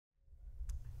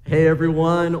Hey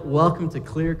everyone, welcome to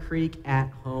Clear Creek at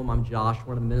Home. I'm Josh,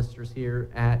 one of the ministers here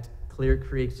at Clear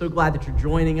Creek. So glad that you're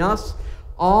joining us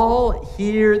all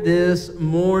here this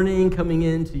morning, coming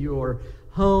into your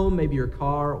home, maybe your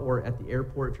car, or at the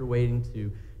airport if you're waiting to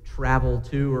travel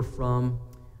to or from.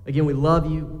 Again, we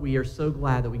love you. We are so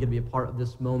glad that we get to be a part of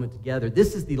this moment together.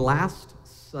 This is the last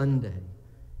Sunday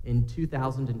in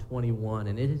 2021,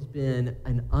 and it has been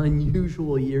an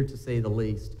unusual year to say the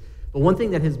least. But one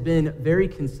thing that has been very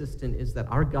consistent is that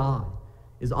our God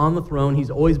is on the throne. He's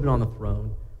always been on the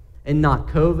throne. And not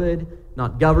COVID,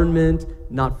 not government,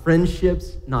 not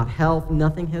friendships, not health,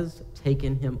 nothing has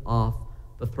taken him off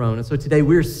the throne. And so today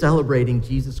we're celebrating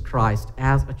Jesus Christ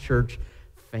as a church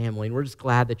family, and we're just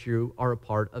glad that you are a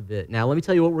part of it. Now, let me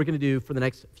tell you what we're going to do for the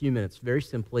next few minutes. Very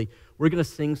simply, we're going to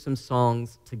sing some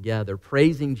songs together,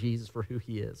 praising Jesus for who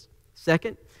he is.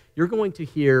 Second, you're going to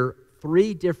hear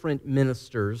 3 different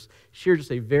ministers share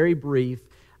just a very brief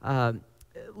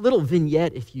little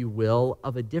vignette, if you will,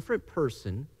 of a different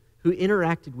person who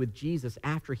interacted with Jesus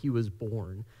after he was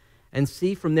born, and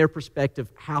see from their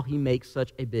perspective how he makes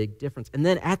such a big difference. And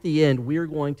then at the end, we're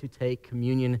going to take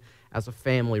communion as a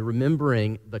family,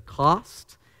 remembering the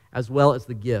cost as well as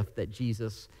the gift that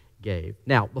Jesus gave.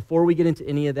 Now, before we get into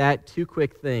any of that, 2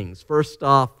 quick things. First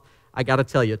off, I got to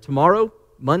tell you, tomorrow,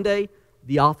 Monday,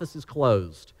 the office is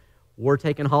closed. We're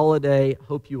taking holiday.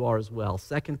 Hope you are as well.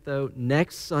 Second, though,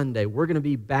 next Sunday, we're going to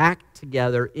be back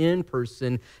together in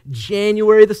person,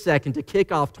 January the 2nd, to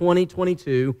kick off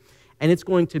 2022. And it's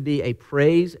going to be a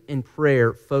praise and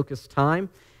prayer focused time.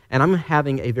 And I'm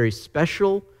having a very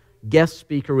special guest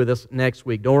speaker with us next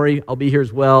week. Don't worry, I'll be here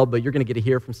as well, but you're going to get to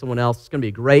hear from someone else. It's going to be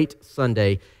a great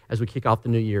Sunday as we kick off the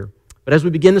new year. But as we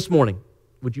begin this morning,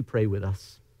 would you pray with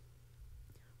us?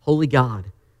 Holy God,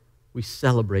 we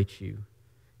celebrate you.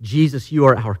 Jesus, you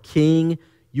are our King.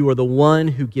 You are the one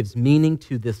who gives meaning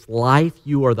to this life.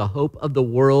 You are the hope of the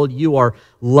world. You are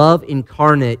love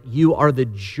incarnate. You are the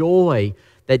joy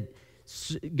that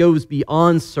goes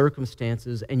beyond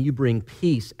circumstances, and you bring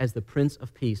peace as the Prince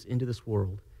of Peace into this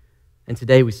world. And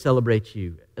today we celebrate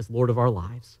you as Lord of our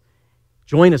lives.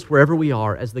 Join us wherever we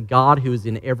are as the God who is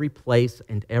in every place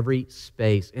and every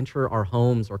space. Enter our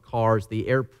homes, our cars, the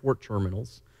airport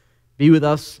terminals. Be with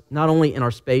us not only in our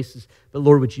spaces, but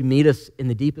Lord, would you meet us in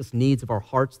the deepest needs of our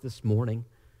hearts this morning?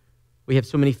 We have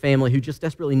so many family who just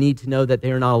desperately need to know that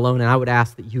they are not alone, and I would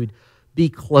ask that you would be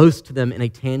close to them in a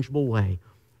tangible way.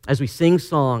 As we sing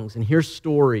songs and hear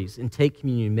stories and take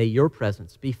communion, may your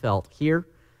presence be felt here,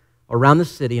 around the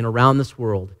city, and around this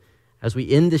world. As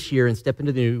we end this year and step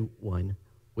into the new one,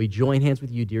 we join hands with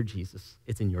you, dear Jesus.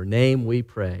 It's in your name we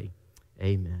pray.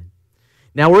 Amen.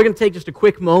 Now, we're going to take just a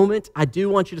quick moment. I do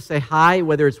want you to say hi,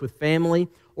 whether it's with family,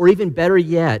 or even better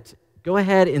yet, go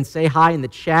ahead and say hi in the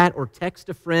chat or text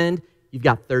a friend. You've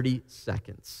got 30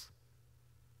 seconds.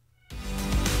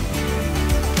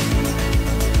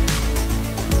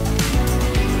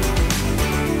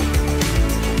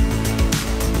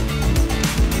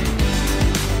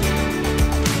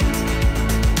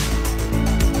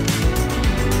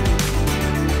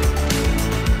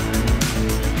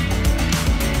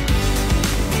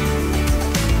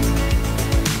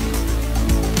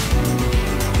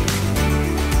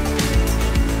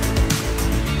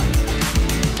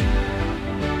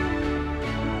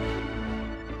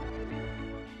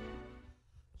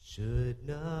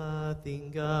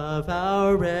 Nothing of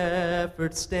our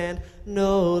efforts stand,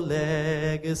 no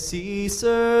legacy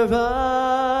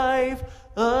survive,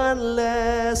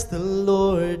 unless the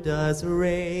Lord does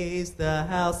raise the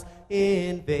house,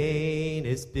 in vain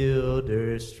its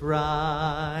builders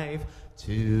strive.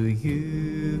 To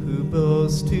you who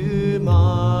boast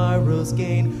tomorrow's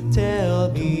gain,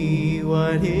 tell me,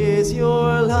 what is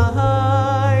your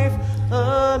life?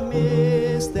 A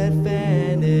mist that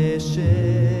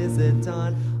vanishes at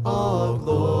dawn. All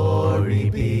glory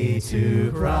be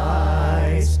to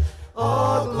Christ.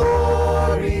 All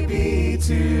glory be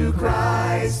to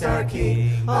Christ our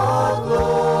King. All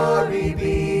glory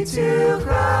be to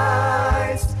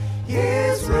Christ.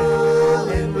 His rule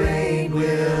and reign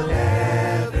will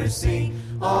ever sing.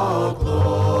 All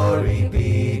glory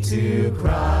be to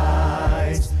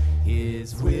Christ.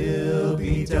 His will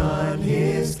be done,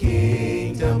 his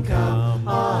kingdom come,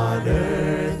 on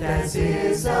earth as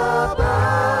is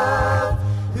above.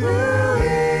 Who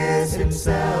is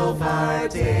himself our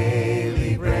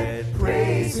daily bread,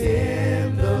 praise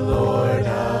him, the Lord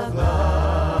of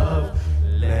love.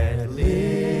 Let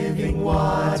living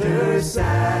water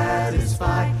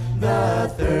satisfy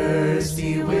the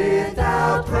thirsty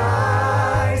without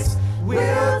price.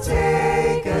 We'll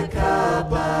take a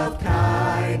cup of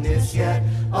kindness, yet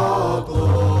all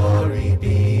glory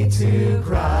be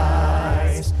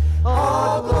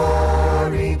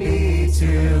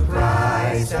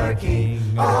our King.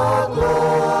 All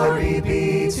glory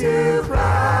be to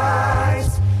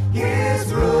Christ.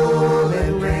 His rule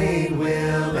and reign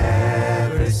will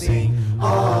ever sing.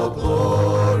 All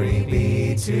glory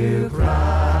be to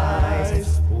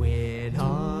Christ. When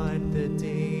on the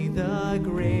day the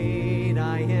great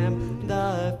I am,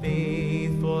 the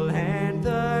faithful and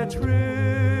the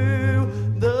true,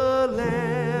 the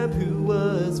Lamb who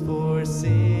was for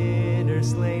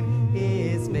sinners slain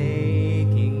is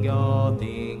making all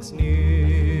things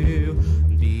new.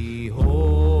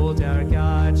 Behold, our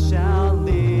God shall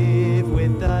live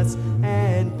with us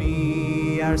and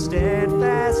be our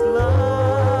steadfast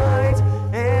light,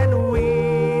 and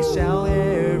we shall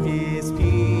ere his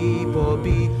people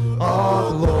be.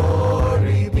 All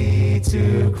glory be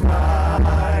to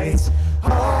Christ.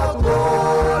 All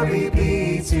glory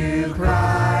be to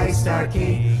Christ our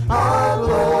King. All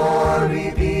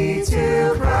glory be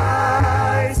to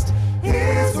Christ.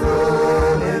 His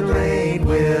rule and reign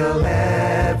will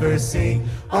ever sing.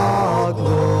 All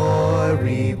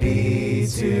glory be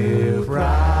to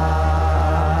Christ.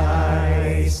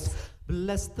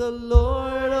 Bless the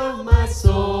Lord, oh my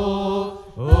soul,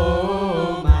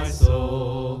 oh my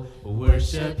soul.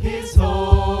 Worship his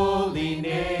holy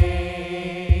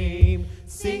name.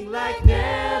 Sing like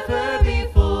never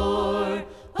before,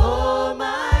 oh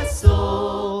my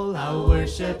soul. I'll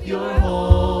worship your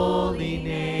holy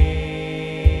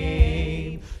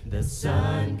name. The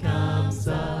sun comes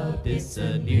up, it's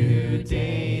a new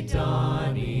day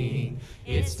dawning.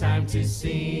 It's time to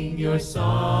sing your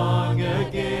song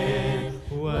again.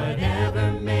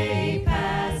 Whatever may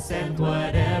pass and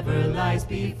whatever lies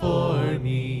before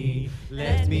me,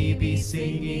 let me be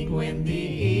singing when the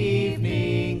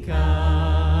evening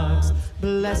comes.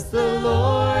 Bless the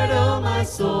Lord, oh my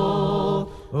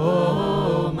soul,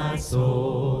 oh my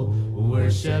soul.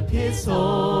 Worship his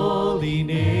holy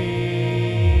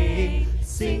name.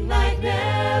 Sing like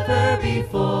never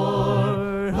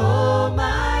before, oh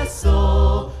my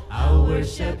soul. I'll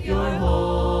worship your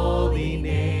holy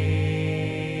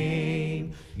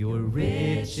name. You're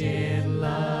rich in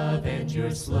love and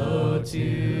you're slow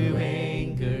to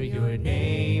anger. Your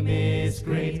name is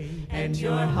great and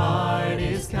your heart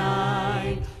is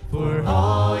kind. For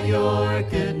all your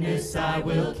goodness I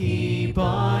will keep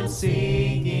on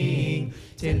singing.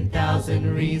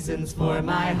 10,000 reasons for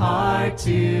my heart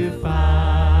to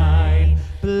find.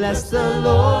 Bless the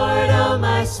Lord, oh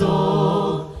my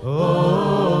soul,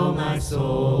 oh my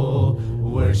soul.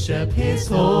 Worship his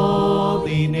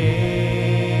holy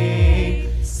name.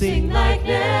 Sing like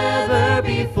never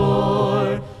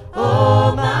before,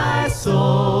 oh my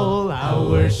soul. I'll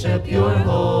worship your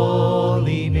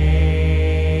holy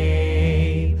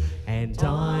name. And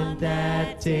on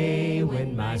that day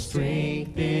when my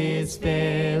strength is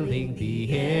failing, the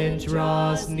end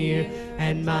draws near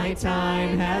and my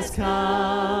time has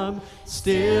come,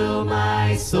 still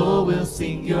my soul will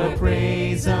sing your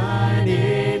praise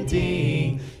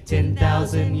unending.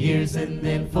 10,000 years and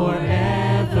then forevermore.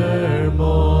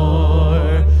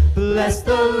 Bless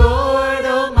the Lord,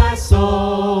 oh my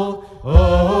soul,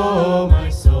 oh my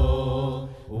soul.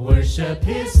 Worship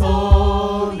his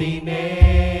holy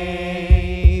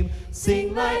name.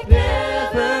 Sing like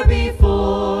never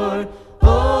before,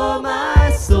 oh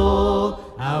my soul.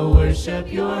 I'll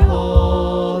worship your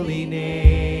holy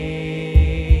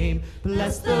name.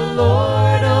 Bless the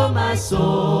Lord, oh my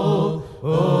soul,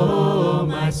 oh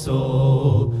my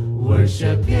soul.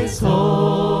 Worship his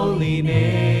holy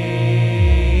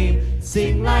name.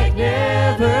 Sing like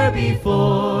never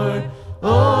before,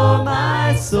 oh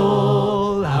my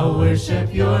soul. I'll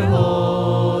worship your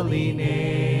holy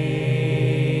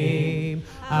name.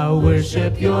 I'll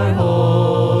worship your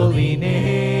holy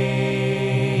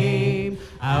name.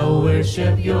 I'll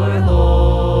worship your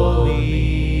holy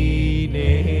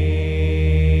name.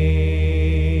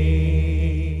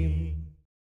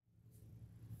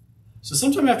 So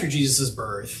sometime after Jesus'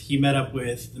 birth, he met up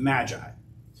with the Magi.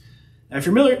 Now, if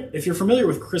you're familiar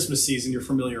with Christmas season, you're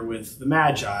familiar with the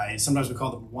Magi. Sometimes we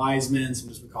call them wise men,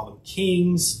 sometimes we call them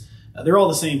kings. They're all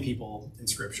the same people in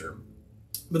Scripture.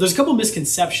 But there's a couple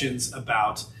misconceptions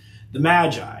about the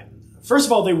Magi. First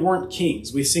of all, they weren't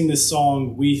kings. We sing this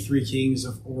song, "We Three Kings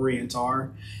of Orient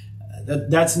Are."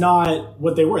 That's not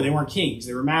what they were. They weren't kings.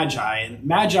 They were Magi. And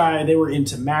Magi, they were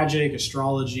into magic,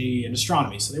 astrology, and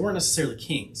astronomy. So they weren't necessarily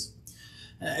kings.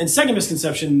 And second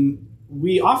misconception,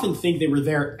 we often think they were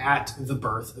there at the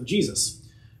birth of Jesus.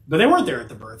 But they weren't there at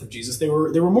the birth of Jesus. They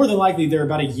were more than likely there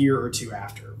about a year or two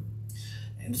after.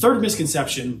 And third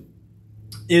misconception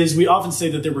is we often say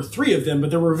that there were three of them,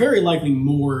 but there were very likely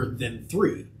more than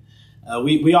three.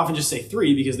 We often just say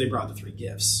three because they brought the three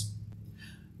gifts.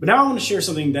 But now I want to share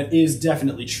something that is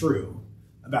definitely true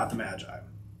about the Magi.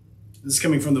 This is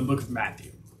coming from the book of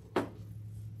Matthew.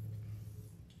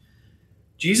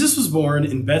 Jesus was born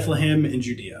in Bethlehem in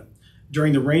Judea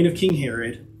during the reign of King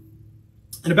Herod.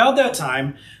 And about that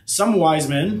time, some wise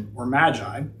men, or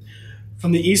Magi,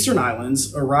 from the eastern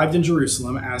islands arrived in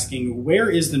Jerusalem asking, "Where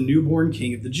is the newborn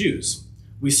king of the Jews?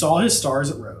 We saw his star as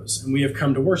it rose, and we have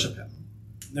come to worship him."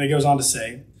 Then he goes on to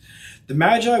say, "The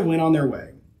Magi went on their way,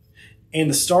 and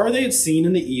the star they had seen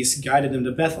in the east guided them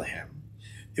to Bethlehem.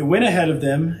 It went ahead of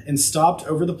them and stopped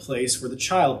over the place where the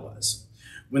child was.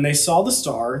 When they saw the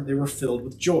star, they were filled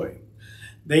with joy.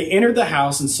 They entered the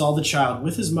house and saw the child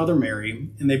with his mother Mary,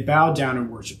 and they bowed down and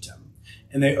worshipped him.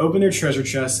 And they opened their treasure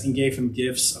chests and gave him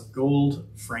gifts of gold,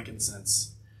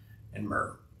 frankincense, and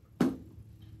myrrh."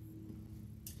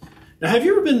 Now, have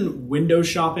you ever been window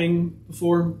shopping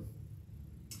before?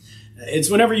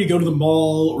 It's whenever you go to the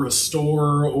mall or a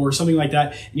store or something like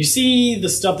that, and you see the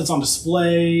stuff that's on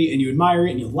display, and you admire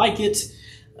it, and you like it,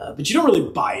 but you don't really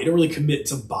buy it. You don't really commit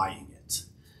to buying it.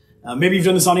 Maybe you've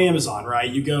done this on Amazon, right?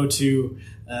 You go to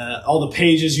all the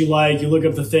pages you like, you look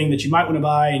up the thing that you might want to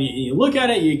buy, and you look at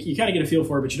it, you kind of get a feel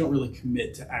for it, but you don't really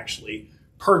commit to actually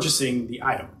purchasing the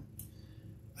item.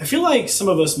 I feel like some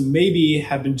of us maybe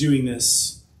have been doing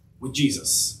this with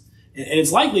Jesus. And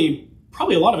it's likely,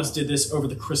 probably a lot of us did this over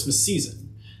the Christmas season.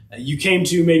 You came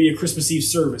to maybe a Christmas Eve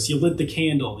service, you lit the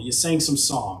candle, you sang some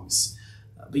songs,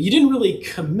 but you didn't really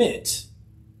commit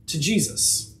to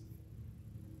Jesus.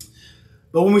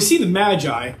 But when we see the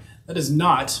Magi, that is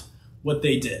not what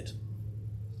they did.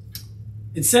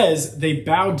 It says they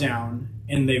bowed down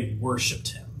and they worshiped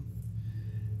him.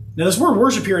 Now, this word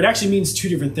worship here, it actually means two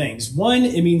different things. One,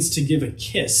 it means to give a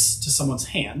kiss to someone's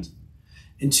hand.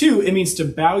 And two, it means to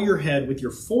bow your head with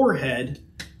your forehead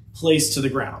placed to the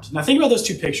ground. Now, think about those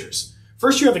two pictures.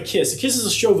 First, you have a kiss. A kiss is a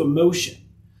show of emotion.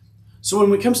 So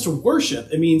when it comes to worship,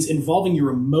 it means involving your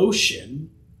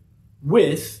emotion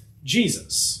with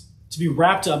Jesus, to be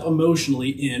wrapped up emotionally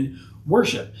in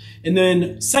worship. And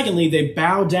then secondly, they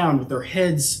bow down with their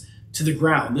heads to the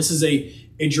ground. This is a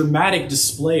dramatic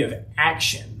display of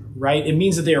action, right? It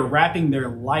means that they are wrapping their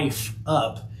life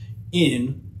up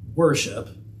in worship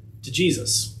to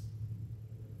Jesus.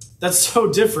 That's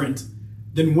so different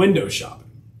than window shopping.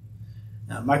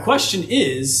 Now, my question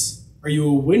is, are you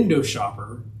a window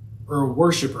shopper or a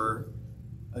worshiper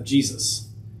of Jesus?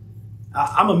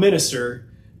 I'm a minister,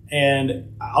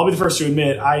 and I'll be the first to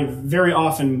admit, I very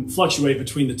often fluctuate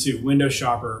between the two, window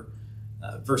shopper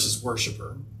versus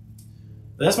worshiper.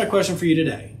 But that's my question for you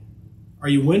today. Are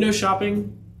you window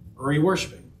shopping or are you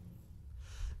worshiping?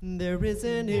 There is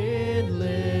an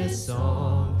endless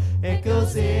song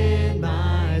echoes in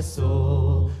my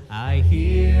soul. I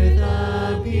hear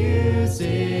the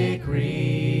music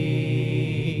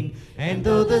ring, and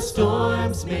though the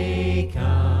storms may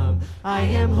come, I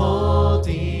am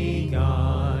holding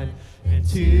on, and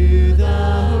to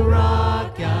the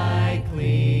rock I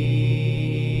cling.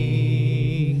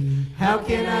 How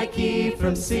can I keep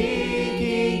from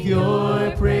singing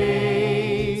your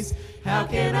praise? How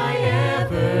can I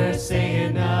ever say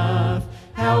enough?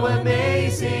 How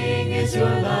amazing is your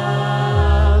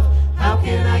love? How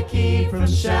can I keep from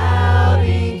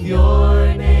shouting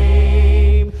your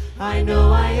name? I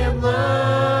know I am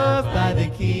loved by the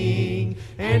King,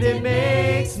 and it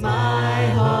makes my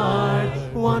heart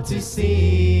want to sing.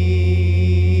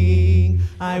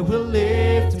 I will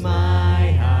lift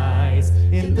my eyes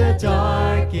in the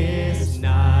darkest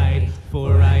night,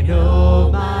 for I know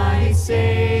my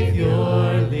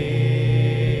Savior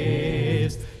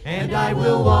lives. And I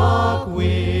will walk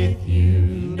with you,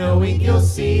 knowing you'll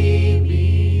see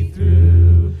me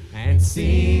through, and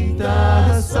sing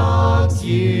the songs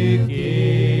you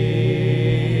give.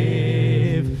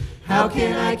 How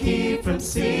can I keep from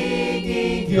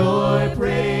singing your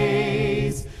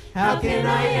praise? How can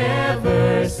I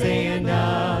ever say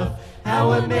enough?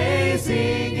 How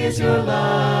amazing is your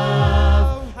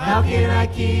love? How can I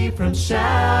keep from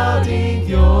shouting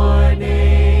your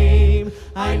name?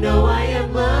 I know I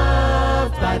am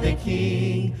loved by the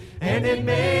King, and it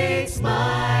makes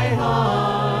my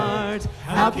heart.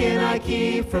 How can I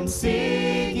keep from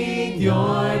singing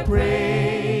your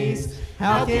praise?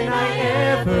 How can I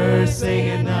ever say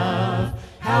enough?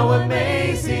 How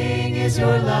amazing is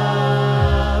your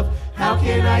love? How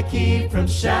can I keep from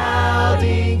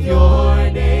shouting your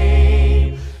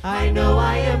name? I know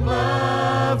I am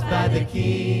loved by the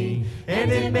King,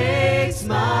 and it makes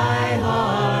my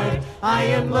heart. I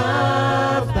am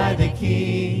loved by the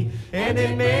King, and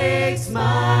it makes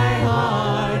my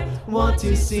heart want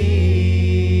to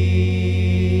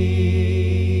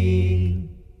sing.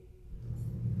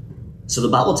 So So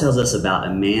the Bible tells us about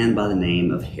a man by the name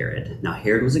of Herod. Now,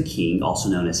 Herod was a king, also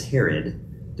known as Herod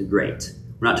the Great.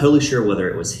 We're not totally sure whether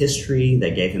it was history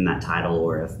that gave him that title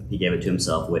or if he gave it to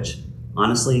himself, which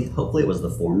honestly, hopefully it was the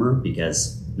former,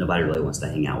 because nobody really wants to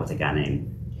hang out with a guy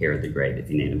named Herod the Great if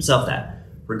he named himself that.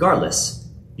 Regardless,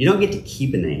 you don't get to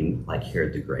keep a name like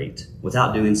Herod the Great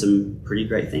without doing some pretty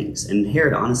great things. And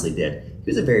Herod honestly did. He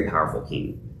was a very powerful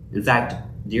king. In fact,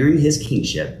 during his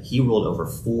kingship, he ruled over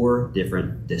 4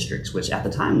 different districts, which at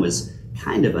the time was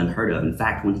kind of unheard of. In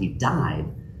fact, when he died,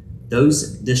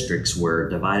 those districts were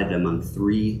divided among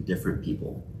 3 different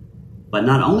people. But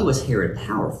not only was Herod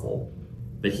powerful,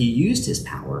 but he used his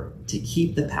power to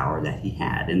keep the power that he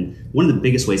had. And one of the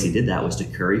biggest ways he did that was to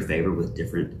curry favor with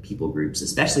different people groups,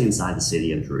 especially inside the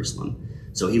city of Jerusalem.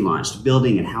 So he launched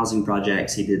building and housing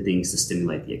projects. He did things to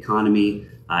stimulate the economy.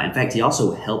 In fact, he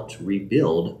also helped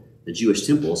rebuild the Jewish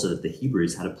temple so that the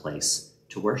Hebrews had a place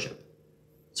to worship.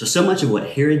 So much of what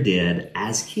Herod did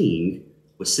as king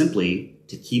was simply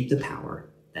to keep the power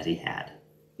that he had.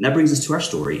 And that brings us to our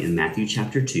story in Matthew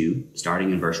chapter 2, starting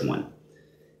in verse 1.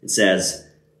 It says,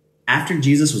 "After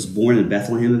Jesus was born in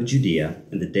Bethlehem of Judea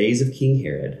in the days of King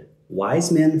Herod,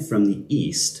 wise men from the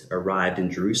east arrived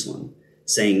in Jerusalem,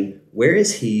 saying, 'Where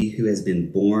is he who has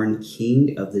been born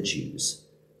King of the Jews?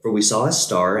 For we saw his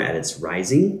star at its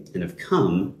rising and have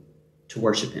come to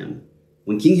worship him.'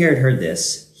 When King Herod heard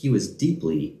this, he was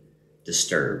deeply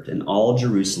disturbed, and all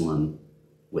Jerusalem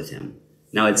with him."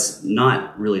 Now, it's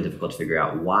not really difficult to figure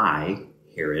out why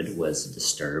Herod was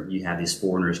disturbed. You have these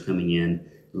foreigners coming in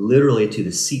literally to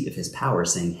the seat of his power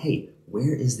saying, "Hey,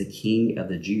 where is the King of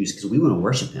the Jews? Because we want to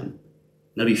worship him."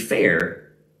 Now, to be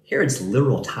fair, Herod's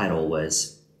literal title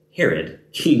was Herod,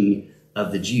 King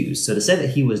of the Jews. So to say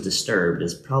that he was disturbed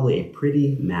is probably a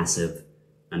pretty massive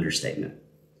understatement.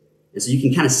 And so you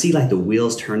can kind of see like the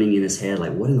wheels turning in his head,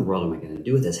 like, what in the world am I going to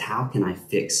do with this? How can I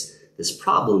fix this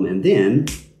problem? And then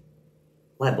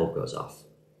light bulb goes off.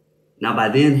 Now, by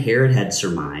then, Herod had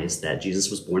surmised that Jesus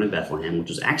was born in Bethlehem, which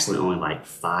was actually only like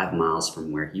 5 miles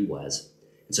from where he was.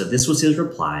 And so this was his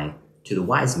reply to the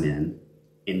wise men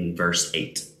in verse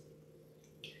 8.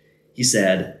 He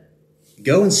said,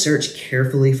 "Go and search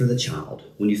carefully for the child.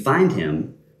 When you find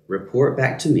him, report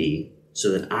back to me so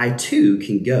that I too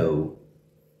can go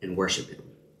and worship him."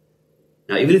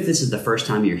 Now, even if this is the first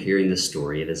time you're hearing this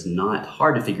story, it is not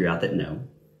hard to figure out that no,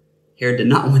 Herod did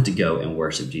not want to go and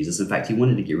worship Jesus. In fact, he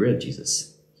wanted to get rid of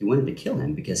Jesus. He wanted to kill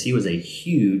him because he was a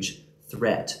huge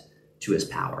threat to his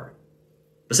power.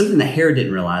 But something that Herod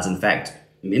didn't realize, in fact,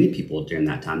 many people during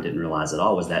that time didn't realize at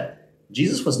all, was that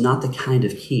Jesus was not the kind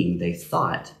of king they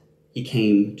thought he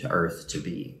came to earth to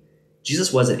be.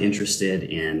 Jesus wasn't interested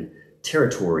in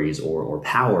territories or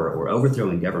power or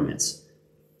overthrowing governments.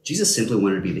 Jesus simply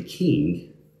wanted to be the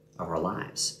king of our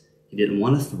lives. He didn't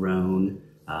want a throne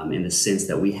in the sense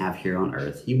that we have here on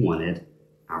earth. He wanted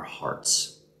our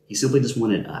hearts. He simply just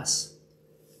wanted us.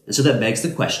 And so that begs the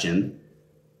question,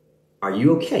 are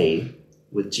you okay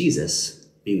with Jesus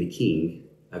being the king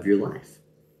of your life?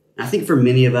 And I think for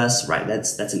many of us, right,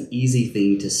 that's an easy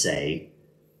thing to say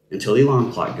until the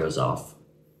alarm clock goes off.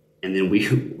 And then we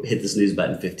hit the snooze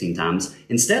button 15 times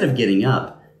instead of getting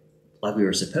up like we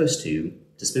were supposed to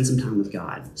spend some time with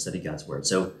God, study God's word.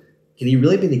 So can he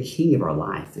really be the king of our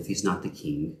life if he's not the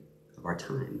king of our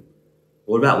time?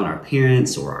 What about when our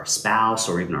parents or our spouse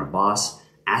or even our boss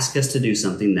ask us to do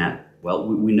something that, well,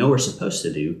 we know we're supposed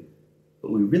to do,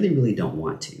 but we really, really don't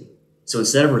want to? So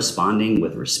instead of responding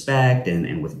with respect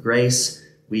and with grace,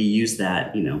 we use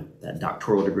that, that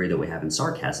doctoral degree that we have in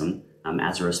sarcasm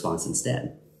as a response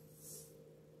instead.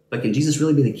 But can Jesus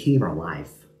really be the king of our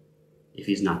life if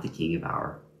he's not the king of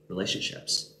our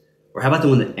relationships? Or how about the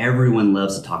one that everyone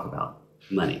loves to talk about?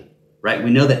 Money, right? We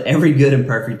know that every good and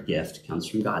perfect gift comes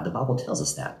from God. The Bible tells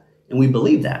us that. And we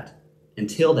believe that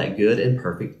until that good and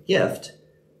perfect gift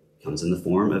comes in the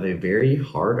form of a very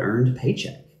hard-earned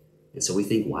paycheck. And so we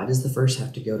think, why does the first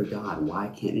have to go to God? Why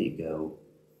can't it go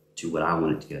to what I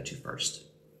want it to go to first?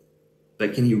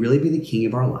 But can he really be the king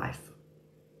of our life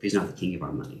if he's not the king of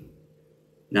our money?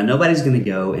 Now, nobody's going to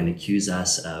go and accuse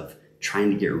us of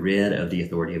trying to get rid of the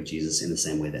authority of Jesus in the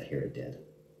same way that Herod did.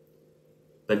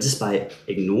 But just by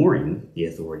ignoring the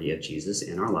authority of Jesus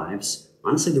in our lives,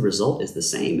 honestly, the result is the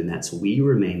same, and that's we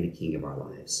remain the king of our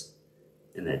lives,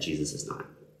 and that Jesus is not.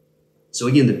 So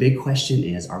again, the big question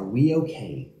is, are we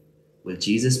okay with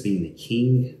Jesus being the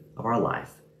king of our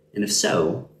life? And if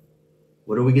so,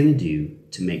 what are we going to do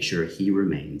to make sure he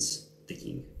remains the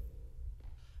king?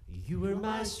 You are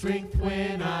my strength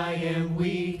when I am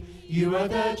weak. You are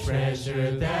the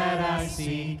treasure that I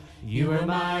see. You are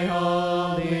my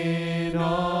all in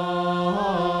all.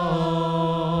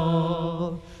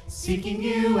 seeking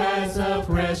you as a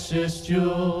precious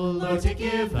jewel. Lord, to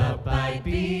give up I'd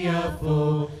be a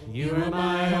fool. You are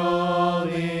my all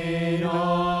in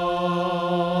all.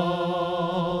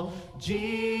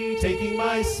 G, taking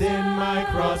my sin, my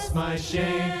cross, my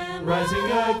shame, rising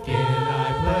again,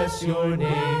 I bless your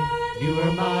name. You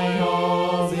are my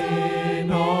all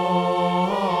in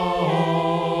all.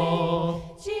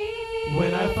 G,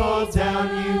 when I fall down,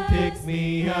 you pick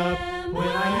me up. When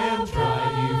I am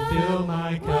dry, you fill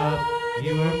my cup.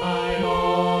 You are my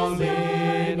all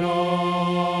in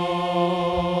all.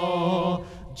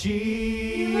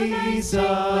 Jesus,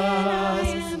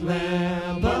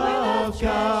 Lamb of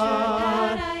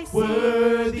God,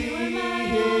 worthy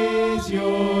is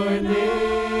your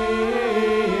name.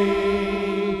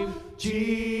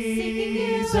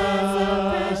 Jesus,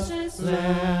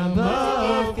 Lamb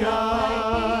of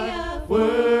God,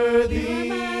 worthy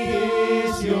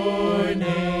is your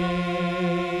name.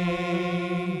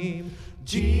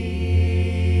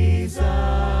 Jesus,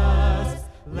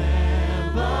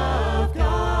 Lamb of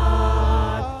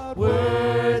God,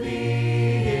 worthy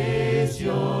is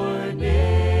your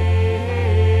name.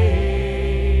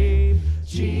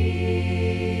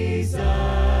 Jesus,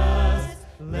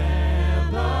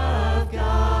 Lamb of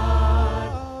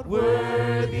God,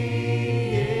 worthy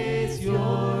is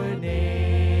your name.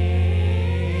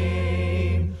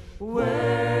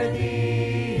 Worthy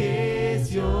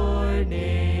is your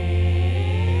name.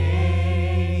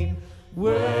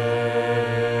 Worthy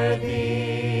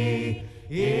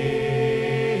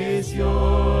is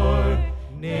your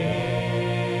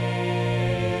name.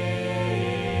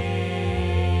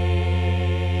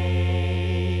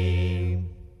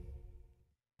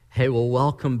 Hey, well,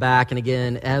 welcome back. And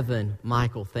again, Evan,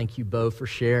 Michael, thank you both for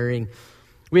sharing.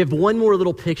 We have one more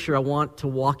little picture I want to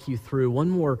walk you through, one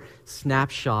more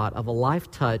snapshot of a life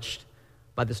touched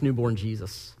by this newborn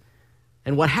Jesus.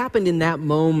 And what happened in that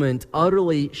moment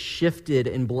utterly shifted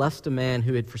and blessed a man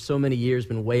who had for so many years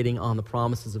been waiting on the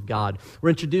promises of God.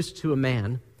 We're introduced to a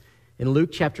man in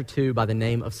Luke chapter 2 by the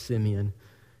name of Simeon,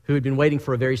 who had been waiting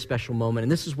for a very special moment.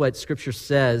 And this is what Scripture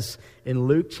says in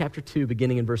Luke chapter 2,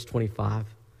 beginning in verse 25.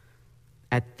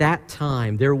 At that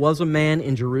time, there was a man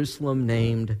in Jerusalem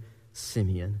named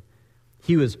Simeon.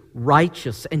 He was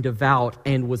righteous and devout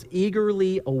and was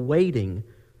eagerly awaiting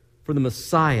for the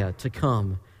Messiah to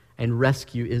come and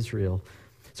rescue Israel.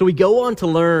 So we go on to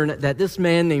learn that this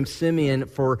man named Simeon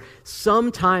for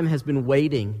some time has been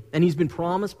waiting, and he's been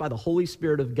promised by the Holy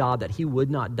Spirit of God that he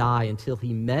would not die until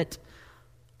he met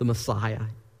the Messiah.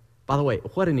 By the way,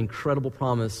 what an incredible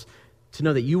promise to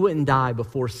know that you wouldn't die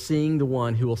before seeing the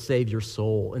one who will save your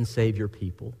soul and save your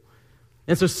people.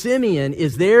 And so Simeon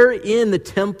is there in the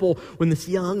temple when this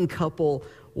young couple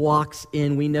walks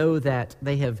in. We know that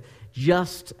they have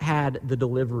just had the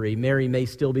delivery. Mary may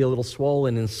still be a little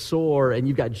swollen and sore, and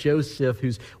you've got Joseph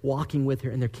who's walking with her,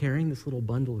 and they're carrying this little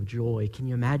bundle of joy. Can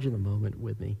you imagine the moment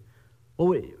with me?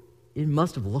 What it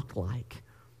must have looked like.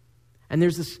 And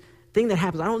there's this thing that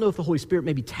happens. I don't know if the Holy Spirit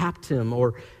maybe tapped him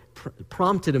or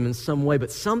prompted him in some way,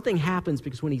 but something happens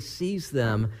because when he sees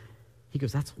them, he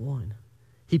goes, that's one.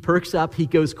 He perks up, he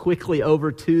goes quickly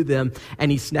over to them,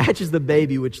 and he snatches the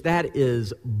baby, which that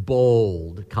is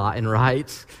bold, Cotton,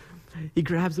 right? He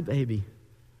grabs the baby.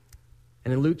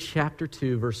 And in Luke chapter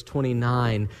 2, verse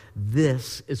 29,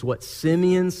 this is what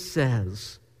Simeon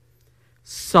says.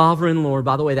 Sovereign Lord.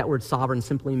 By the way, that word sovereign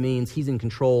simply means he's in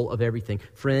control of everything.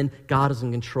 Friend, God is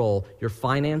in control. Your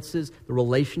finances, the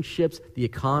relationships, the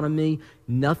economy,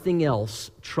 nothing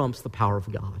else trumps the power of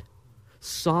God.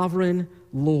 Sovereign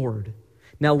Lord.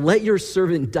 Now let your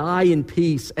servant die in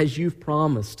peace as you've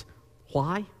promised.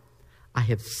 Why? I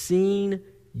have seen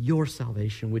your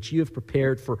salvation, which you have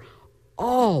prepared for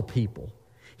all people.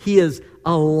 He is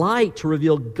a light to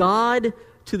reveal God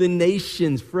to the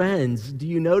nations. Friends, do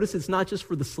you notice it's not just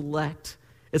for the select?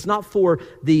 It's not for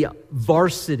the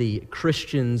varsity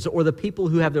Christians or the people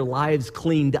who have their lives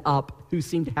cleaned up, who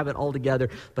seem to have it all together,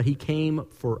 but he came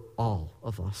for all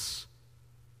of us.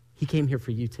 He came here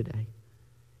for you today.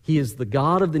 He is the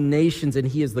God of the nations, and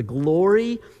he is the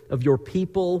glory of your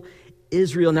people,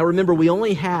 Israel. Now remember, we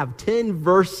only have 10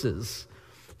 verses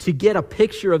to get a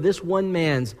picture of this one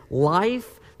man's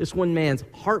life, this one man's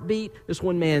heartbeat, this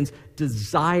one man's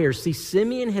desire. See,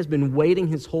 Simeon has been waiting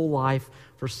his whole life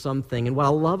for something. And what I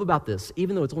love about this,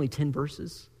 even though it's only 10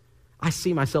 verses, I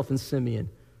see myself in Simeon.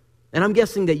 And I'm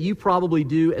guessing that you probably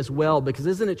do as well, because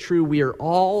isn't it true we are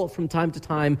all from time to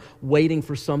time waiting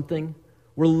for something?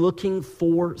 We're looking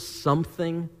for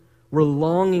something. We're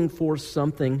longing for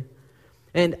something.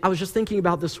 And I was just thinking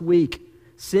about this week,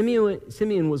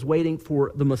 Simeon was waiting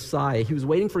for the Messiah. He was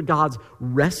waiting for God's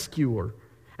rescuer.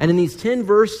 And in these 10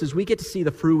 verses, we get to see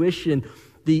the fruition,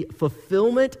 the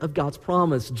fulfillment of God's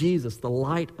promise, Jesus, the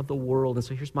light of the world. And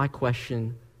so here's my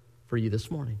question for you this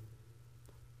morning.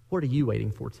 What are you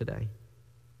waiting for today?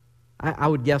 I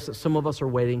would guess that some of us are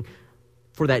waiting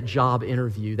for that job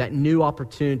interview, that new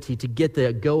opportunity to get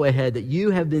the go-ahead that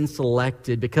you have been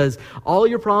selected because all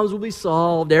your problems will be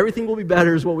solved, everything will be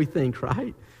better is what we think,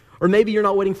 right? Or maybe you're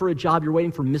not waiting for a job, you're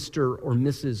waiting for Mr. or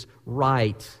Mrs.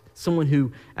 Right, someone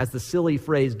who, as the silly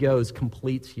phrase goes,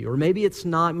 completes you. Or maybe it's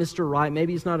not Mr. Right,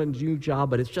 maybe it's not a new job,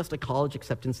 but it's just a college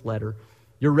acceptance letter.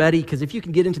 You're ready because if you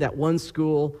can get into that one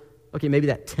school, okay, maybe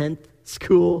that 10th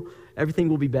school, everything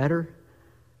will be better.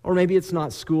 Or maybe it's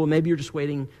not school, maybe you're just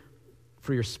waiting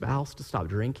for your spouse to stop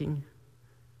drinking.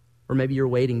 Or maybe you're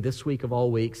waiting this week of all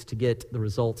weeks to get the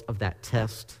results of that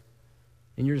test.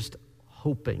 And you're just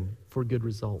hoping for good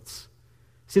results.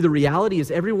 See, the reality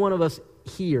is every one of us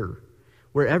here,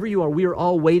 wherever you are, we are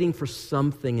all waiting for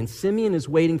something. And Simeon is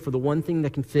waiting for the one thing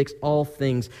that can fix all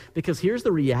things. Because here's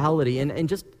the reality, and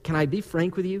just, can I be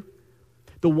frank with you?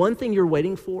 The one thing you're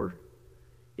waiting for,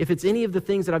 if it's any of the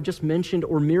things that I've just mentioned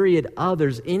or myriad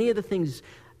others, any of the things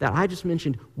that I just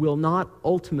mentioned will not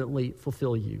ultimately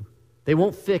fulfill you. They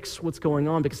won't fix what's going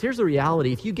on, because here's the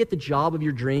reality. If you get the job of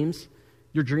your dreams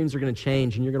are going to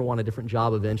change and you're going to want a different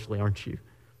job eventually, aren't you?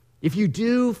 If you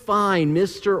do find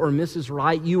Mr. or Mrs.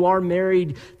 Right, you are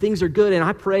married, things are good, and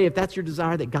I pray if that's your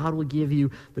desire that God will give you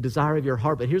the desire of your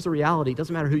heart. But here's the reality. It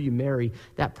doesn't matter who you marry,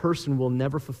 that person will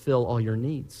never fulfill all your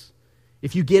needs.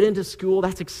 If you get into school,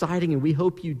 that's exciting, and we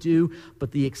hope you do,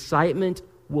 but the excitement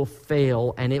will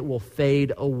fail and it will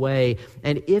fade away.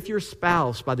 And if your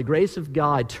spouse, by the grace of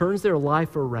God, turns their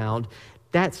life around,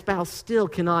 that spouse still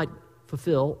cannot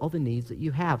fulfill all the needs that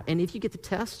you have. And if you get the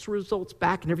test results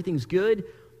back and everything's good,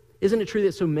 isn't it true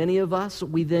that so many of us,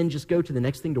 we then just go to the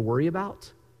next thing to worry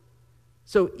about?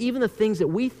 So even the things that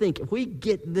we think, if we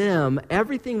get them,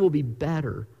 everything will be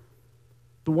better.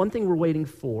 The one thing we're waiting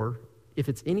for, if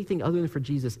it's anything other than for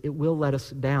Jesus, it will let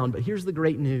us down. But here's the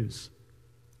great news.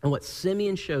 And what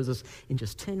Simeon shows us in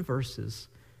just 10 verses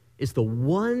is the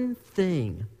one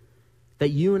thing that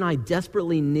you and I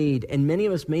desperately need, and many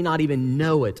of us may not even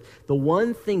know it, the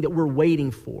one thing that we're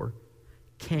waiting for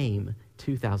came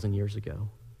 2,000 years ago.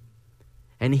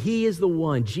 And he is the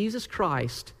one, Jesus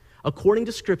Christ, according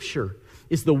to Scripture,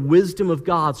 is the wisdom of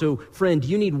God. So, friend,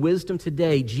 you need wisdom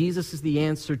today. Jesus is the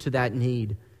answer to that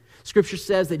need. Scripture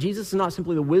says that Jesus is not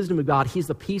simply the wisdom of God, he's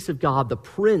the peace of God, the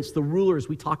prince, the ruler, as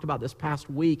we talked about this past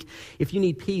week. If you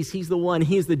need peace, he's the one.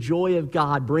 He is the joy of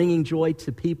God, bringing joy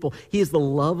to people. He is the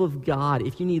love of God.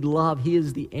 If you need love, he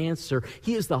is the answer.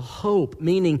 He is the hope,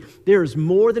 meaning there is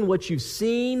more than what you've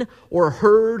seen or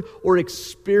heard or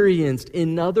experienced.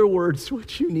 In other words,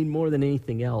 what you need more than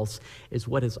anything else is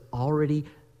what has already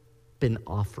been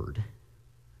offered.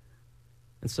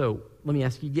 And so, let me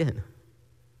ask you again.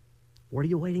 What are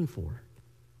you waiting for?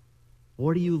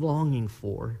 What are you longing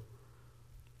for?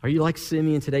 Are you like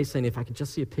Simeon today saying, if I can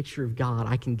just see a picture of God,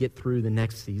 I can get through the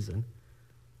next season?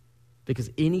 Because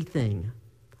anything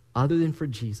other than for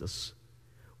Jesus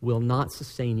will not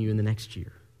sustain you in the next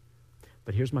year.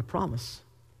 But here's my promise,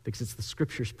 because it's the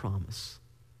Scripture's promise.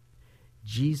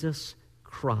 Jesus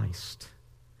Christ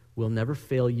will never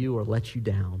fail you or let you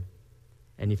down.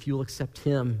 And if you'll accept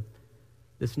him,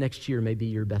 this next year may be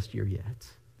your best year yet.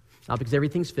 Not because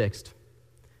everything's fixed,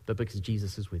 but because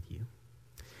Jesus is with you.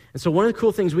 And so one of the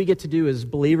cool things we get to do as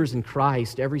believers in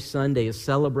Christ every Sunday is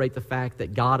celebrate the fact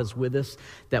that God is with us,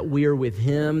 that we are with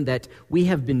him, that we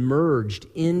have been merged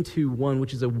into one,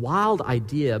 which is a wild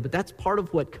idea, but that's part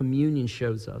of what communion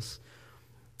shows us.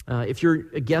 If you're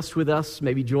a guest with us,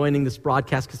 maybe joining this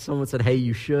broadcast because someone said, hey,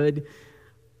 you should,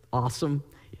 awesome.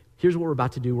 Here's what we're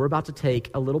about to do. We're about to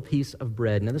take a little piece of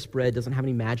bread. Now, this bread doesn't have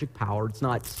any magic power. It's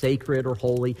not sacred or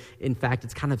holy. In fact,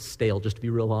 it's kind of stale, just to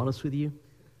be real honest with you.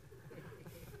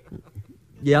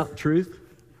 Yeah, truth.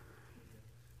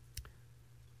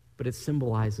 But it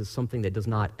symbolizes something that does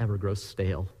not ever grow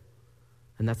stale.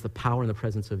 And that's the power and the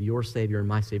presence of your Savior and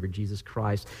my Savior, Jesus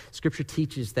Christ. Scripture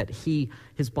teaches that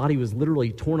his body was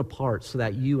literally torn apart so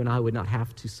that you and I would not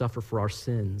have to suffer for our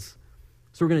sins.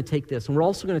 So we're going to take this, and we're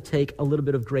also going to take a little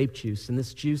bit of grape juice, and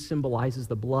this juice symbolizes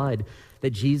the blood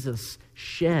that Jesus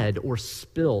shed or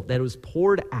spilled, that it was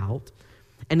poured out,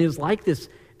 and it was like this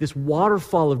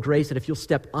waterfall of grace that if you'll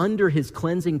step under his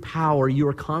cleansing power, you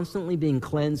are constantly being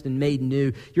cleansed and made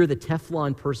new. You're the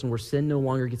Teflon person where sin no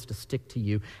longer gets to stick to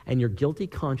you, and your guilty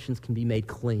conscience can be made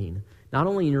clean, not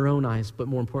only in your own eyes, but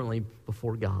more importantly,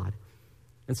 before God.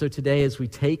 And so today, as we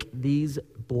take these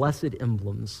blessed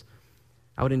emblems,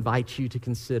 I would invite you to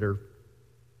consider,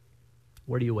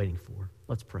 what are you waiting for?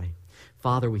 Let's pray.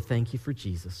 Father, we thank you for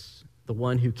Jesus, the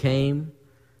one who came,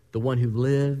 the one who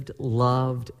lived,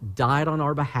 loved, died on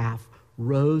our behalf,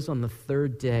 rose on the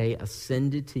third day,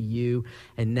 ascended to you,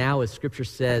 and now, as Scripture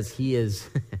says, he is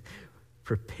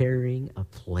preparing a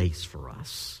place for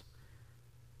us.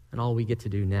 And all we get to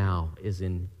do now is,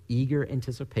 in eager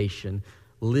anticipation,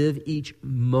 live each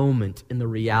moment in the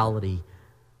reality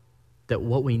that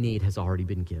what we need has already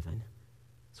been given.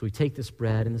 So we take this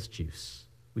bread and this juice.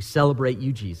 We celebrate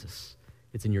you, Jesus.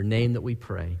 It's in your name that we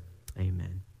pray.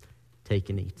 Amen. Take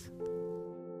and eat.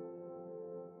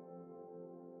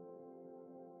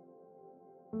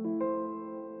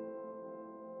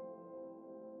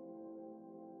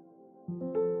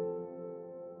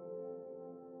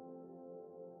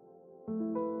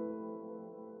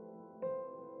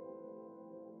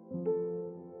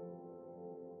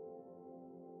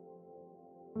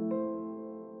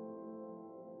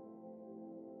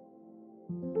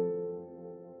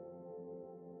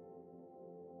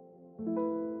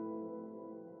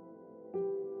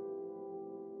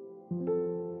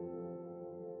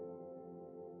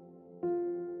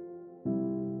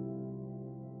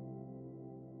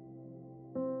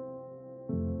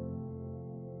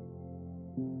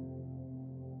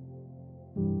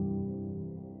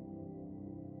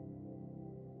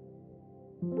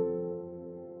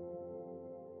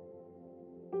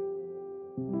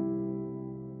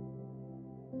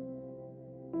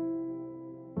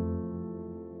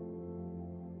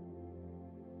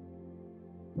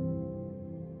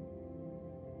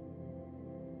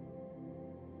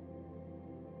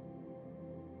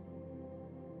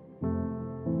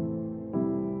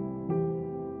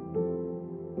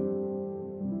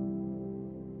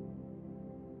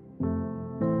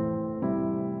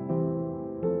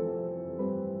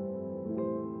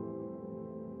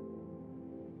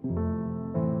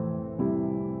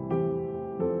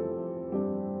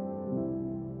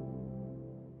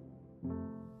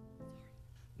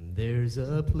 There's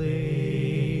a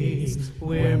place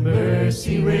where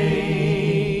mercy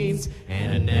reigns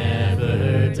and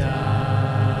never dies.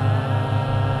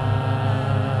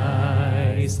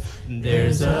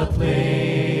 There's a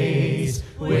place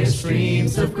where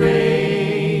streams of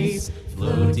grace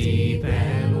flow deep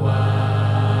and wide,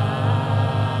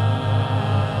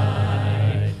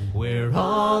 where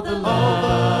all the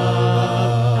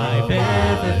love I've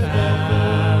ever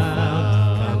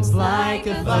found comes like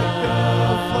a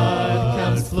flood,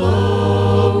 comes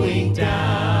flowing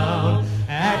down.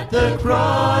 At the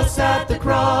cross,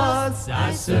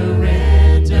 I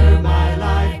surrender my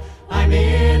life. I'm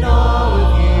in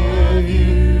awe of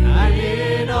you. I'm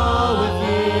in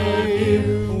awe of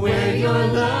you. Where your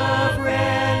love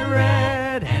ran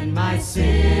red and my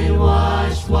sin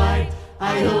washed white.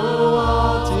 I owe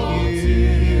all to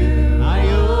you. I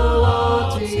owe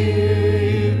all to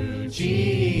you,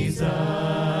 Jesus.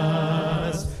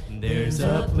 There's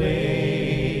a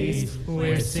place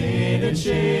where sin and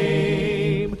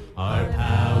shame are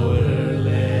powerless,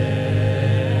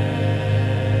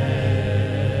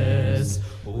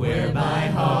 where my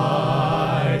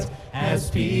heart has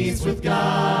peace with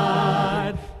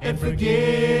God and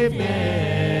forgiveness,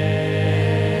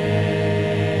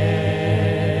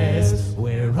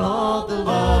 where all the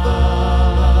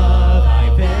love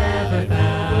I've ever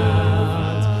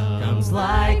found comes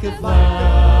like a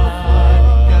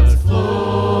flood, comes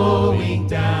flowing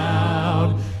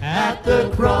down. At the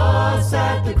cross,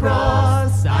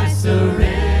 I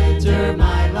surrender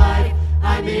my life.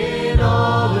 I'm in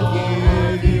awe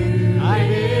of you.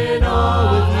 I'm in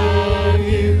awe of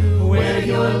you. Where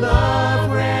your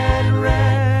love ran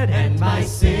red and my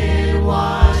sin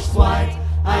washed white.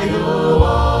 I owe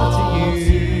all to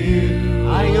you.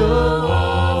 I owe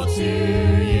all to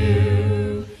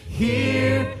you.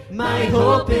 Here my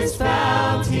hope is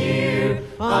found. Here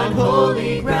on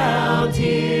holy ground.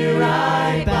 Here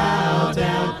I bow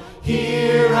down.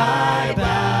 Here I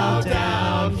bow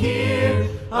down. Here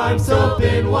arms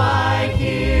open wide.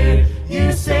 Here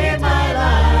you saved my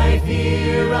life.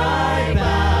 Here I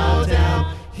bow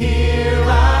down. Here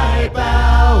I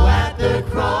bow at the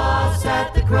cross.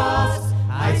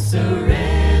 I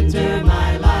surrender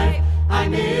my life.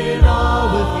 I'm in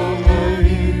awe of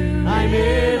you. I'm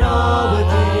in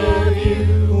awe of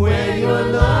you. Where your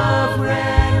love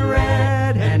ran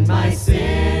red and my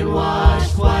sin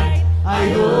washed white.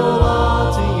 I owe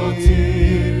all to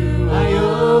you. I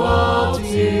owe all to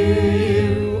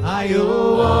you. I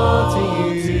owe all to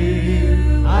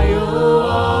you. I owe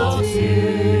all to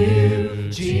you,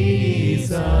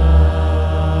 Jesus.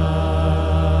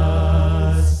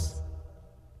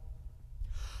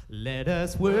 Let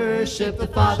us worship the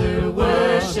Father,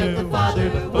 worship the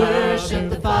Father, worship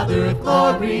the Father of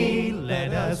glory.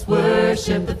 Let us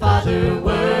worship the Father,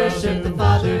 worship the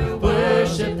Father,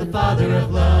 worship the Father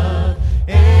of love.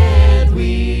 And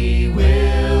we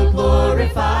will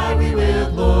glorify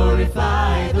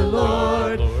the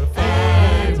Lord.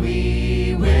 And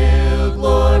we will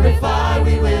glorify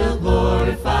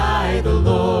the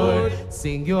Lord.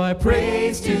 Sing your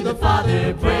praise to the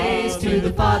Father, praise to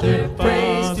the Father,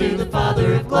 praise to the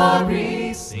Father of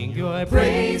glory. Sing your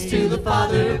praise to the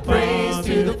Father, praise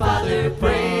to the Father,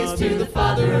 praise to the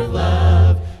Father of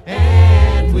love.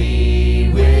 And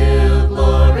we will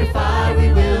glorify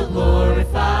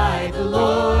the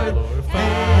Lord.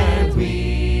 And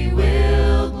we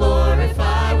will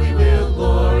glorify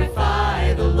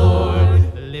the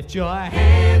Lord. Lift your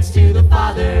hands to the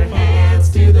Father, hands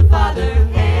to the Father,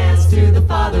 hands to the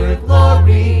Father of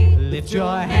glory. Lift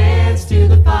your hands to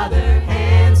the Father,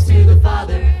 hands to the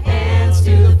Father, hands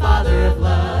to the Father of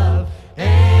love.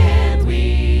 And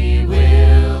we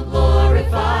will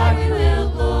glorify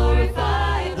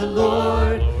the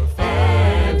Lord.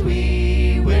 And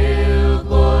we will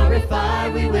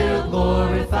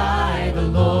glorify the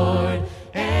Lord.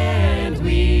 And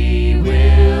we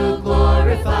will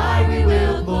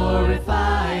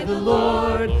glorify the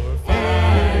Lord.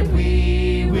 And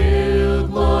we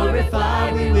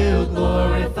will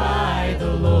glorify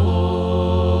the Lord.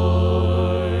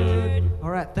 All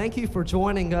right, thank you for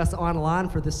joining us online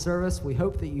for this service. We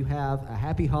hope that you have a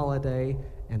happy holiday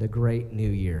and a great new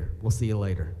year. We'll see you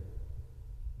later.